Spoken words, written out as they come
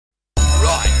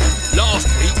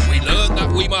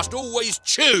must always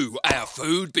chew our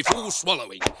food before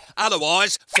swallowing.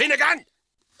 Otherwise, Finnegan!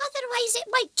 Otherwise it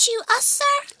might chew us,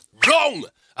 sir. Wrong!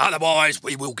 Otherwise,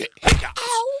 we will get hiccups.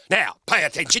 Ow. Now, pay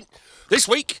attention. This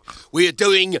week, we're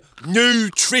doing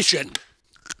nutrition.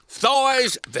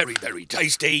 Thighs, very, very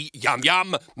tasty. Yum,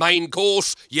 yum. Main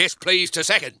course, yes, please, to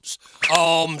seconds.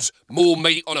 Arms, more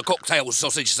meat on a cocktail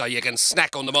sausage so you can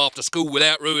snack on them after school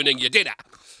without ruining your dinner.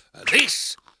 And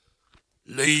this,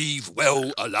 leave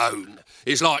well alone.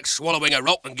 It's like swallowing a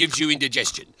rock and gives you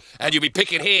indigestion. And you'll be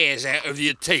picking hairs out of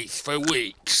your teeth for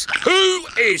weeks. Who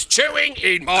is chewing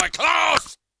in my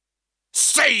class?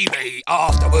 See me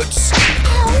afterwards.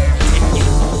 Ow.